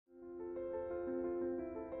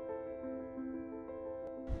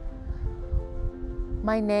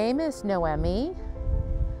My name is Noemi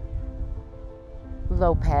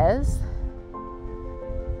Lopez.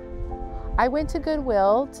 I went to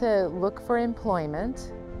Goodwill to look for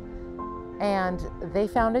employment, and they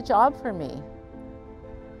found a job for me.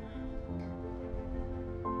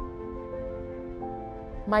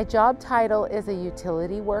 My job title is a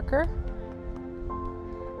utility worker.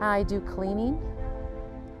 I do cleaning,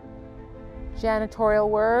 janitorial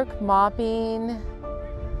work, mopping.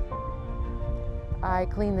 I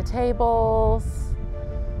clean the tables.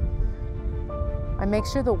 I make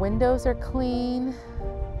sure the windows are clean.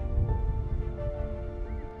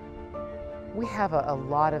 We have a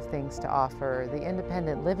lot of things to offer. The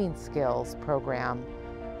Independent Living Skills program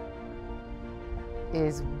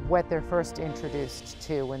is what they're first introduced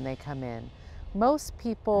to when they come in. Most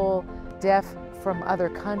people deaf from other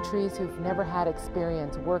countries who've never had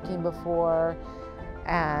experience working before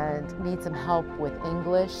and need some help with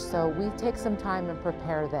English, so we take some time and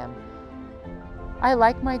prepare them. I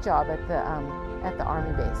like my job at the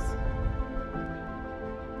Army base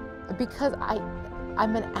because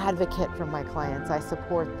I'm an advocate for my clients. I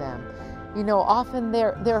support them. You know, often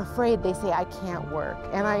they're afraid. They say, I can't work.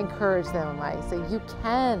 And I encourage them. I say, you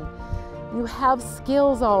can. You have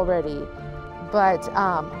skills already. But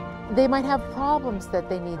they might have problems that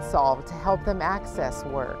they need solved to help them access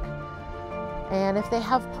work. And if they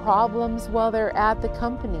have problems while they're at the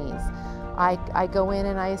companies, I go in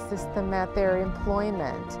and I assist them at their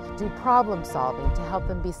employment, do problem solving to help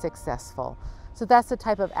them be successful. So that's the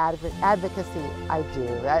type of advocacy I do.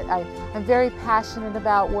 I'm very passionate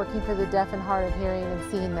about working for the deaf and hard of hearing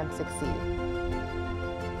and seeing them succeed.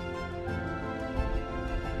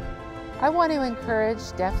 I want to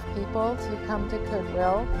encourage deaf people to come to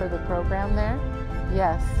Goodwill for the program there.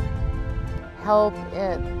 Yes. Help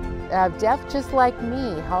deaf just like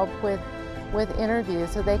me, help with interviews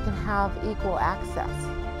so they can have equal access.